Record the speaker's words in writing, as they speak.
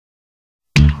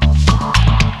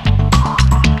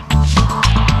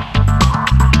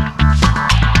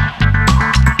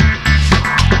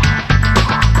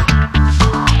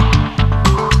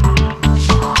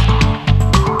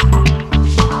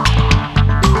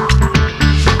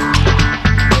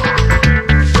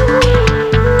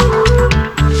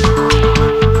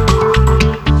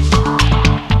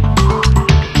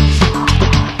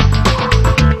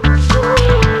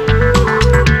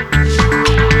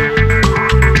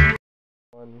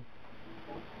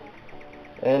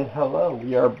And hello,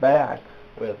 we are back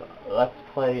with Let's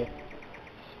Play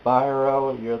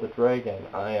Spyro, You're the Dragon.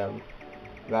 I am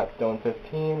Matt Stone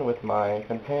 15 with my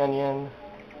companion.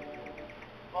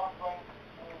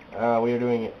 We are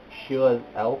doing Sheila's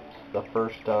Alps, the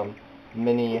first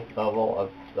mini level of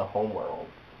the homeworld.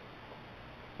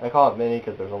 I call it mini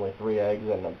because there's only 3 eggs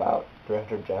and about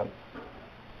 300 gems.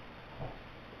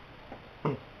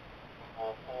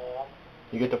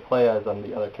 You get to play as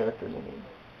the other characters in these.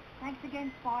 Thanks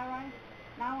again, Spyro.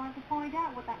 Now I have to find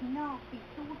out what that nasty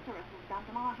sorceress has done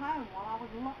to my home while I was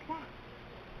locked up.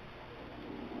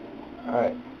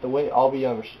 Alright, the way I'll be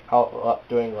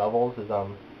doing levels is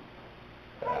Hiya,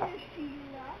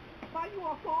 Sheila. While you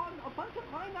are gone, a bunch of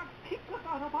Reinhards kicked us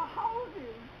out of our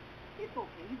houses. It's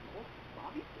okay, though.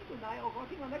 Bobby, Steve and I are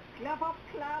working on a clever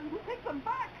plan to take them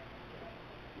back.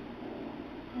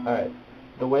 Alright,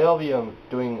 the way I'll be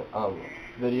doing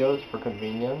videos for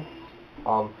convenience,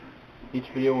 each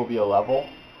video will be a level,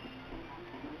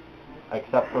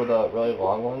 except for the really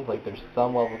long ones. Like, there's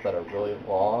some levels that are really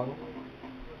long.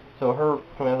 So her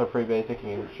commands are pretty basic.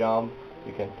 You can jump,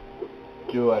 you can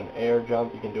do an air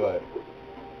jump, you can do a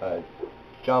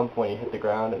jump when you hit the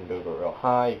ground and move it real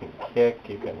high, you can kick,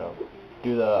 you can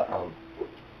do the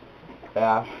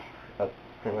bash. That's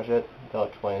pretty much it. They'll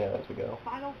explain it as we go.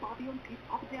 Final Bobby and Pete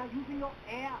up there using your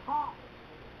air harp.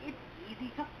 It's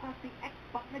easy, just press the X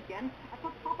button again at the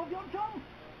top of your jump.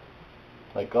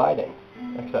 Like gliding,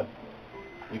 except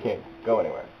you can't go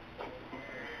anywhere.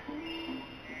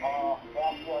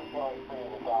 That's just going for you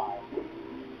to die.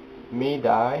 Me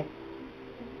die?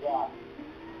 Yeah.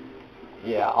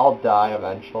 Yeah, I'll die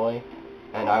eventually,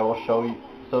 and I will show you.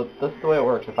 So this is the way it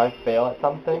works. If I fail at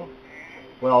something,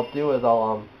 what I'll do is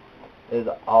I'll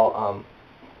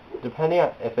depending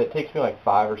on if it takes me like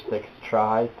 5 or 6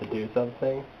 tries to do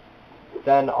something,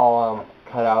 then I'll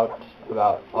cut out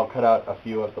a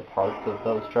few of the parts of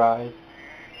those tries.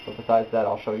 But besides that,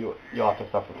 I'll show you. You'll have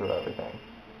to suffer through everything,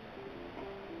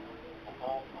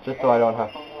 just so I don't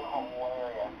have.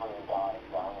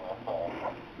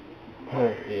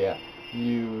 Yeah,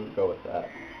 you go with that.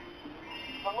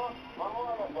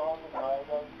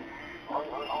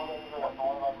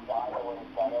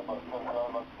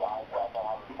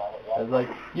 It's like,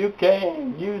 you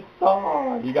came, you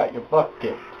saw, you got your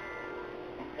bucket.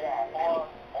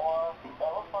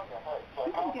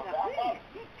 You can get a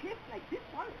big clip like this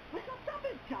one with a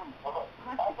double jump.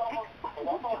 Press the X button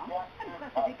to jump and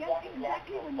press it again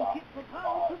exactly when you hit the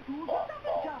ground to do the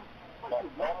double jump. Once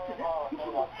you've mastered it, you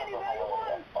can go anywhere you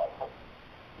want.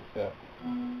 Yeah.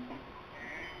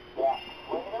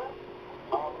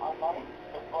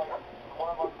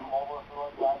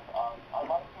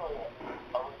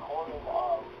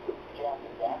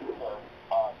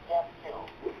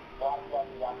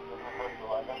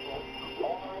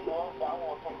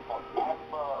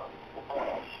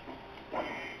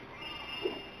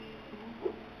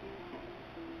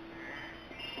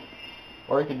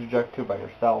 Or you could eject 2 by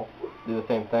yourself. Do the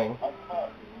same thing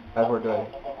as we're doing.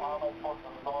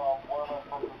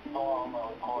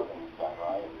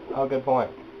 Oh, good point.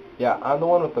 Yeah, I'm the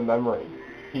one with the memory.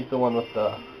 He's the one with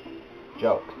the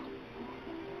jokes.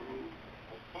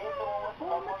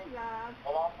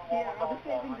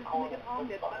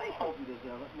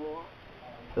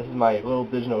 This is my little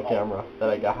digital camera that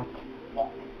I got.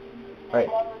 Right.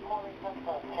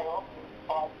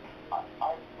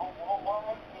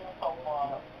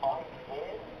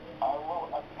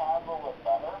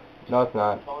 No, it's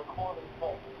not.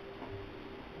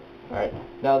 Alright,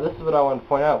 now this is what I want to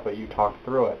point out, but you talked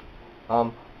through it.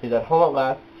 He's at home at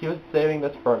last. He was saving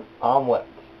this for an omelet.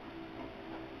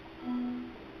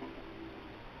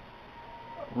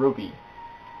 Ruby.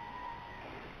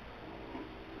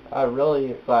 I'm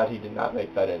really glad he did not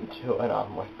make that into an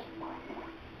omelet.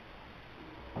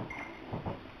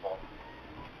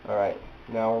 Alright,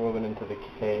 now we're moving into the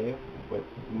cave with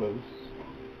Moose.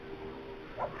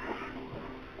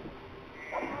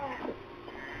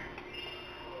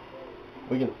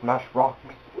 We can smash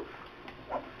rocks.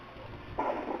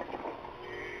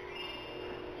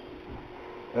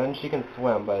 And then she can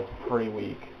swim, but it's pretty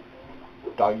weak.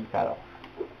 Doggy paddle.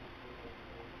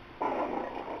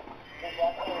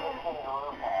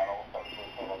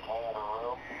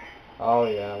 Oh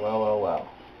yeah, well.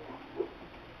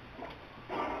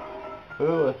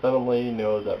 Who suddenly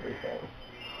knows everything?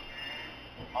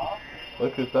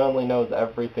 Look who suddenly knows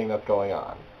everything that's going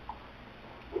on.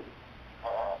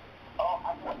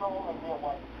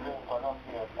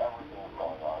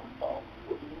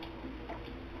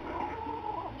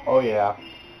 Oh yeah.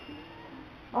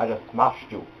 I just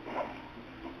smashed you.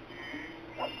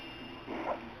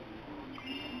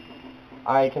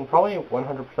 I can probably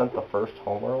 100% the first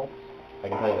homeworld. I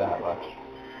can tell you that much.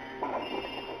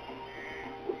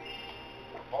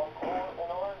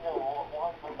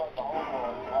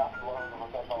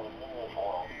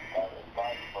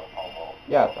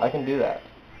 Yes, I can do that.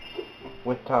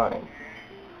 With time.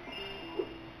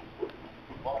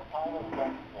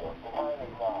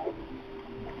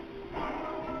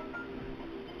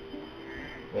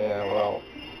 Yeah, well.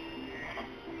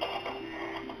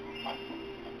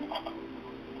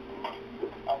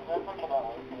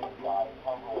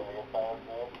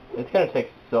 It's gonna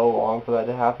take so long for that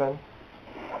to happen.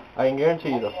 I can guarantee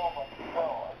you the...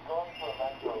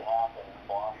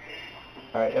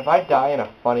 Alright, if I die in a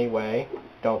funny way,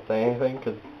 don't say anything,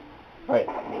 because... Alright,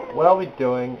 what I'll be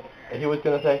doing, he was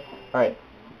gonna say, alright,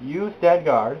 you stand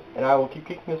guard, and I will keep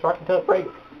kicking this rock until it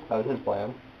breaks. That was his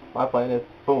plan. My plan is,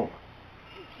 boom.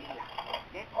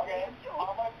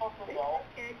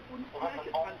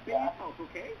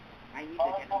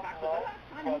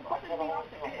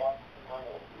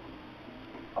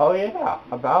 Oh yeah,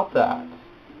 about that.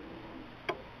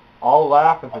 I'll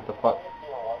laugh if it's a fun...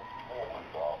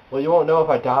 Well, you won't know if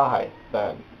I die,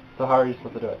 then. So how are you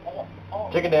supposed to do it?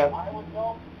 Chicken dance.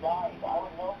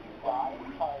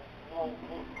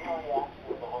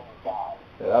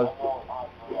 Yeah, that was...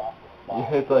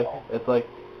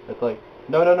 It's like,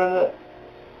 no, no, no, no.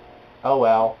 Oh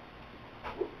well.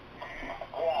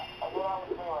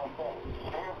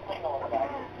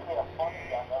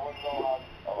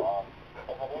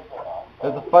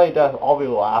 It's a funny death, I'll be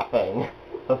laughing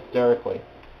hysterically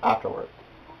afterwards.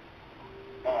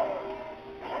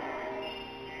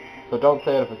 So don't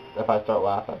say it if I start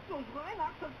laughing. Those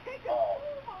Rhynocs have taken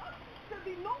over. There'll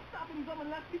be no stopping them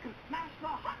unless we can smash the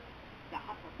hut. The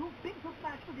huts are too big to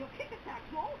smash with your kick attacks,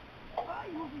 though. Try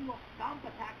using your stomp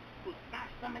attacks to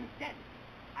smash them instead.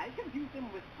 I'll confuse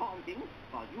them with taunting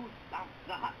while you stomp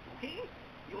the hut, okay?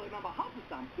 You remember how to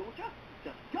stomp, don't you?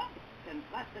 Just jump and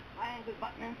press the triangle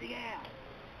button in the air.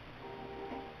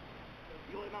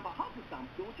 You remember how to stomp,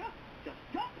 don't you? Just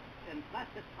jump and press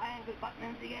the triangle button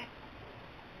in the air.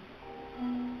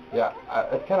 Yeah,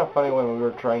 it's kind of funny when we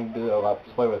were trying to do a Let's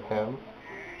Play with him.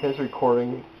 His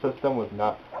recording system was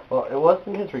not... Well, it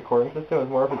wasn't his recording system, it was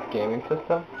more of his gaming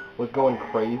system. Was going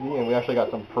crazy, and we actually got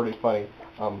some pretty funny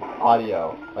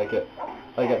audio. Like it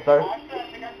started...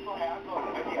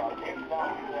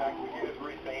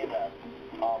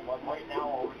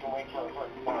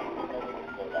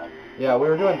 Yeah, we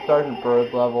were doing Sergeant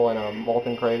Bird's level in a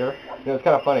Molten Crater. You know, it's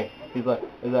kind of funny. He's like,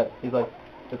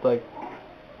 it's like,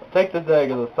 take this egg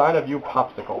as a sign of you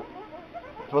popsicle.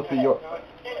 It's supposed to be your...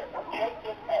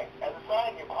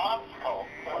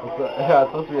 Yeah,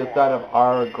 it's supposed to be a sign of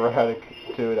our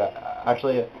gratitude.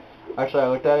 Actually, I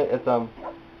looked at it. It's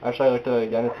actually I looked at it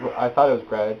again. I thought it was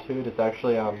gratitude. It's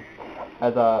actually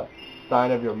as a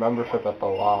sign of your membership at the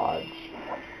lodge.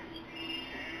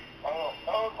 Oh,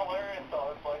 that was hilarious though.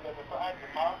 It's like at the sign of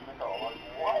your popsicle. Like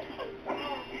what?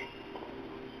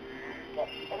 Yeah.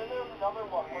 And then there's another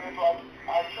one where it's like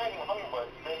I'm training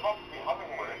hummingbirds. They must be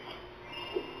hummingbirds.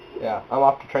 Yeah, I'm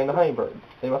off to train the hummingbirds.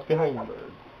 They must be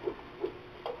hummingbirds.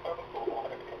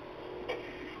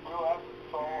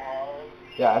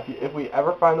 Yeah, if we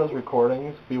ever find those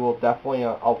recordings, we will definitely,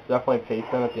 I'll definitely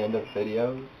paste them at the end of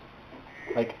videos.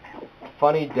 Like,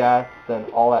 funny deaths and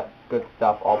all that good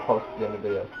stuff, I'll post at the end of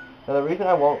videos. Now, the reason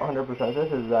I won't 100%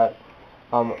 this is that,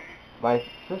 my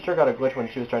sister got a glitch when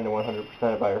she was trying to 100%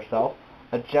 it by herself.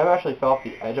 A gem actually fell off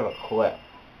the edge of a cliff.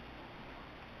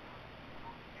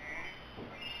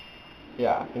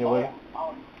 Yeah, can you believe it?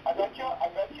 I bet you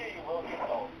you will get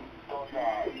those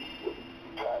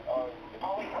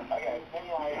probably, okay,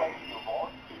 maybe I like you more,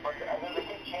 but there's a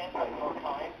good chance that those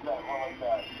times that were like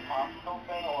the popsicle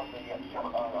thing or the,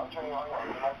 I'm turning on or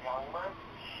the hummingbird,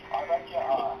 I bet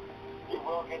you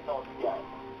will get those again.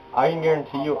 I can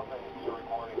guarantee you,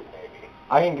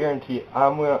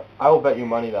 I will bet you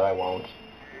money that I won't.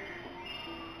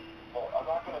 Well, I'm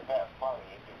not going to bet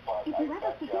money, but if you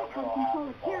ever forget how to control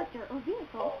a character or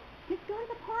vehicle, just go to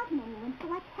the pause menu and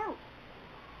select help.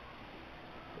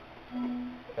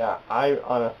 Yeah, I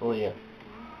honestly,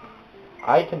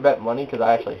 I can bet money because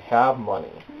I actually have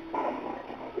money. I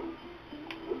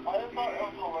just thought it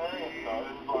was hilarious though.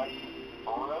 It was like,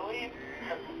 really?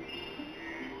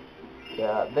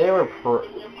 Yeah, they were Your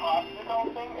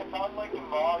popsicle thing, it sounds like the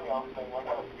Mario thing. Like,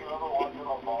 if you ever watch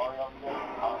a Mario thing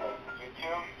on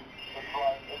YouTube, it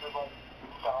just like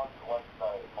sounds like the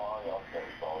Mario thing,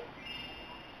 so.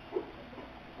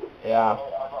 Yeah.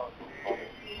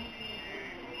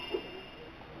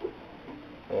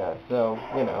 Yeah, so,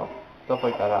 you know, stuff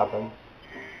like that happens.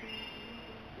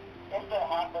 it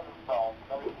happens, though,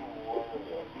 that'd be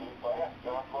hilarious. But yeah,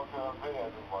 you'll have to look at our videos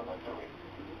and whatnot, do we?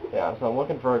 Yeah, so I'm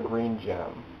looking for a green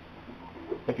gem.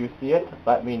 If you see it,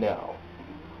 let me know.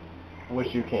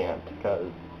 Wish you can't,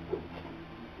 because...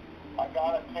 I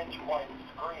got a pitch white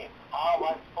screen. How am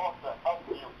I supposed to help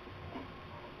you?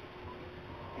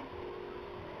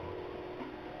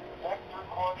 Next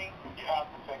recording, you have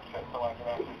to fix it so I can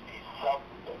actually see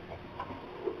something.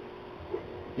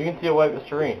 You can see a white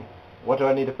screen. What do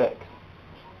I need to fix?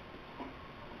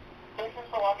 Fix it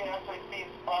so I can actually see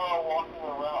Spyro walking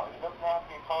around. It doesn't have to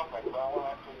be perfect, but I want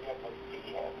to actually be able to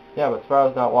see him. Yeah, but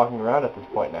Spyro's not walking around at this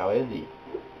point now, is he?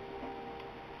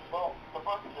 Well, the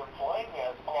person you're playing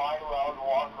as fly around,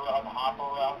 walk around, hop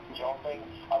around, jumping.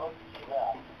 I don't see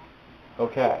that.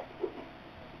 Okay.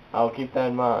 I'll keep that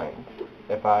in mind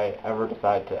if I ever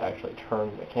decide to actually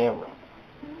turn the camera.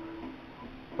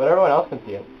 But everyone else can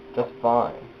see it just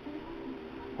fine.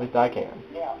 At least I can.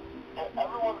 Yeah,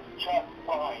 everyone's just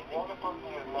fine. The only person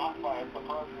who's not fine is the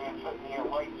person who's sitting here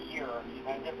right here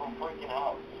in a different freaking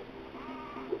house.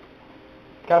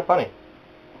 It's kind of funny.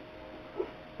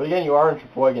 But again, you are in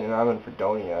Sheboygan and I'm in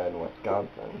Fredonia in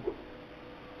Wisconsin.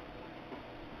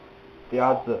 The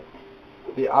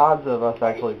odds of us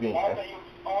actually being... Why don't you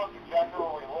expose exactly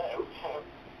where we live?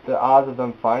 The odds of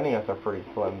them finding us are pretty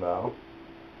slim, though.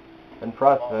 And for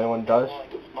us, if anyone does...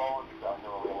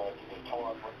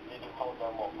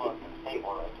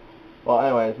 Well,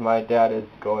 anyways, my dad is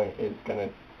gonna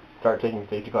start taking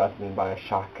safety classes and buy a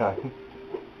shotgun.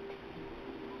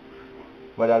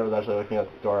 My dad was actually looking at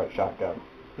the store at shotguns.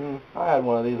 I had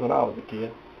one of these when I was a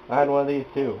kid. I had one of these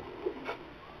too.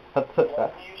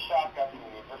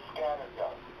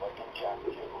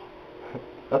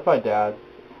 That's my dad's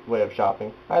way of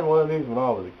shopping. I had one of these when I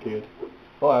was a kid.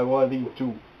 Oh, I had one of these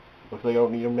too. Looks like I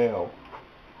don't need them now.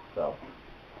 So,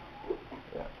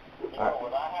 yeah. You know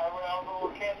what I had when I was a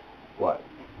little kid? What?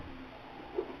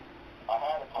 I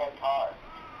had a toy car.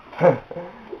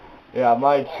 Yeah,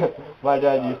 my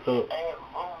dad used to...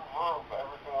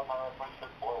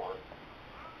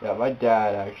 Yeah, my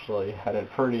dad actually had a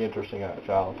pretty interesting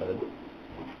childhood.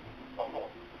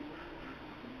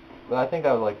 But I think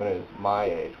that was like when he was my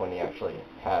age, when he actually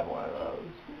had one of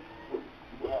those.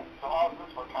 Yeah, so how's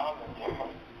this for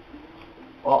common?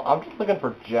 Well, I'm just looking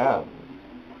for gems.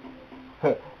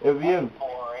 It'd be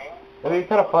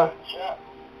kind of fun.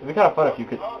 It'd be kind of fun if you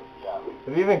could...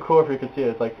 It'd be even cooler if you could see it.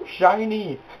 It's like,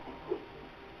 shiny!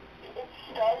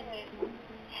 Shiny!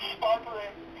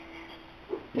 Sparkling!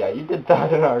 Yeah, you did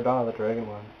that in our Dawn of the Dragon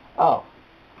one. Oh.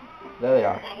 There they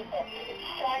are.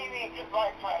 Shiny,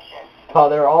 my precious. Oh,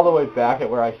 they're all the way back at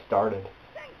where I started.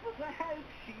 Thanks for the help,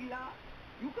 Sheila.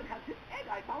 You could have this egg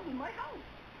I found in my house.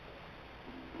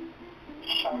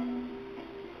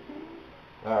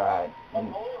 Alright. I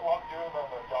really love doing the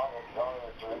Dawn of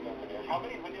the Dragon videos. How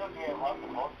many videos do you have left to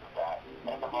post of that?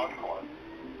 And the hardcore?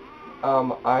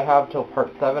 I have till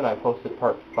part 7. I posted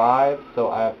part 5, so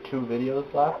I have 2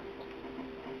 videos left.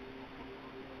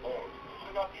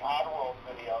 You got the Oddworld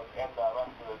videos and the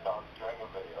rest of the Dawn of the Dragon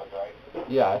videos, right?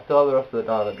 Yeah, I still have the rest of the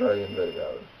Dawn of the Dragon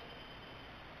videos.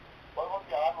 What about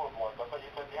the Oddworld ones? I thought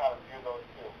you said you had a few of those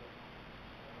too.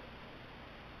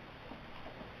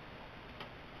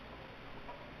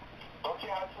 Don't you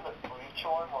have to the bleach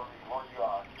one where you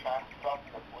track stuff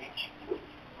in the bleach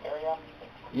area?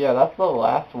 Yeah, that's the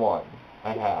last one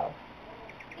I have.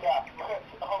 Yeah,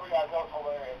 oh my god, that was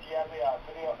hilarious. He had the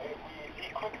video,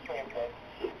 he quick saved it.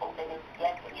 Okay, there's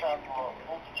definitely a trap from a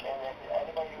bleach, and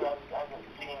anybody who hasn't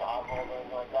seen Oddworld or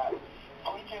anything like that,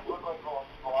 bleaches look like little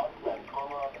slugs that swim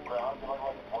around the ground. They look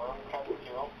like worms kind of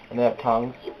too. And they have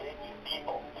tongues. They eat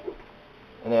people.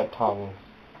 And they have tongues.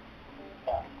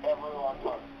 Yeah, they have really long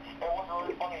tongues. And what's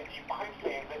really funny is you quick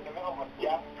save in the middle of a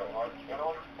death string, like, you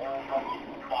know, and like you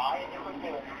die and you quick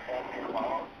save it and your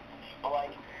phone, but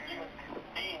like you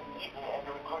being eaten and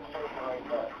you quick save it right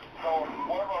there. So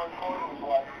one of our recordings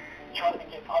was trying to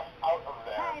get us out of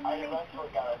there. I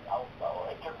eventually got us out though.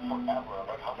 It took forever.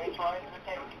 Like how many tries did it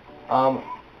take?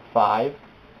 5.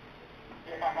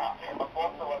 Yeah, but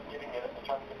both of us getting it and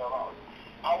trying to get them out.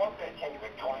 How long did it take?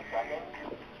 Like 20 seconds?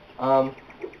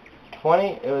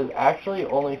 20, it was actually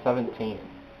only 17.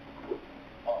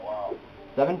 Oh wow.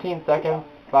 17 seconds,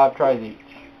 5 tries each.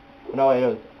 No, wait,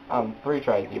 it was 3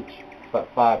 tries each, but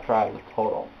 5 tries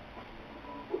total.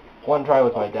 1 try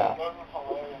was my death. That was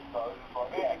hilarious though. It was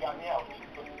like, hey, I got me out.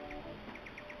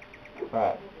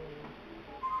 Alright.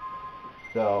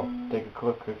 So, take a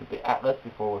quick look at the atlas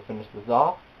before we finish this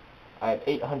off. I have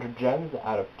 800 gems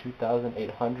out of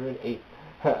 2,808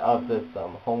 of this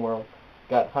homeworld.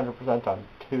 Got 100% on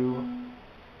 2.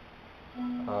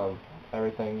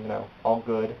 Everything, you know, all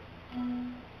good.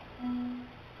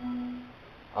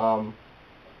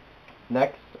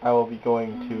 Next, I will be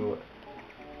going to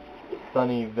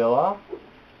Sunny Villa,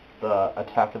 the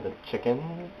Attack of the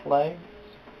Chicken Legs.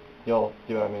 You'll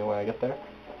see what I mean when I get there.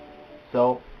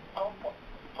 So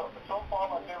far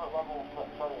my favorite level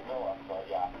is Sunny Villa, so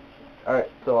yeah.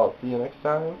 alright, so I'll see you next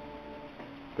time.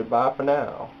 Goodbye for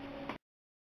now.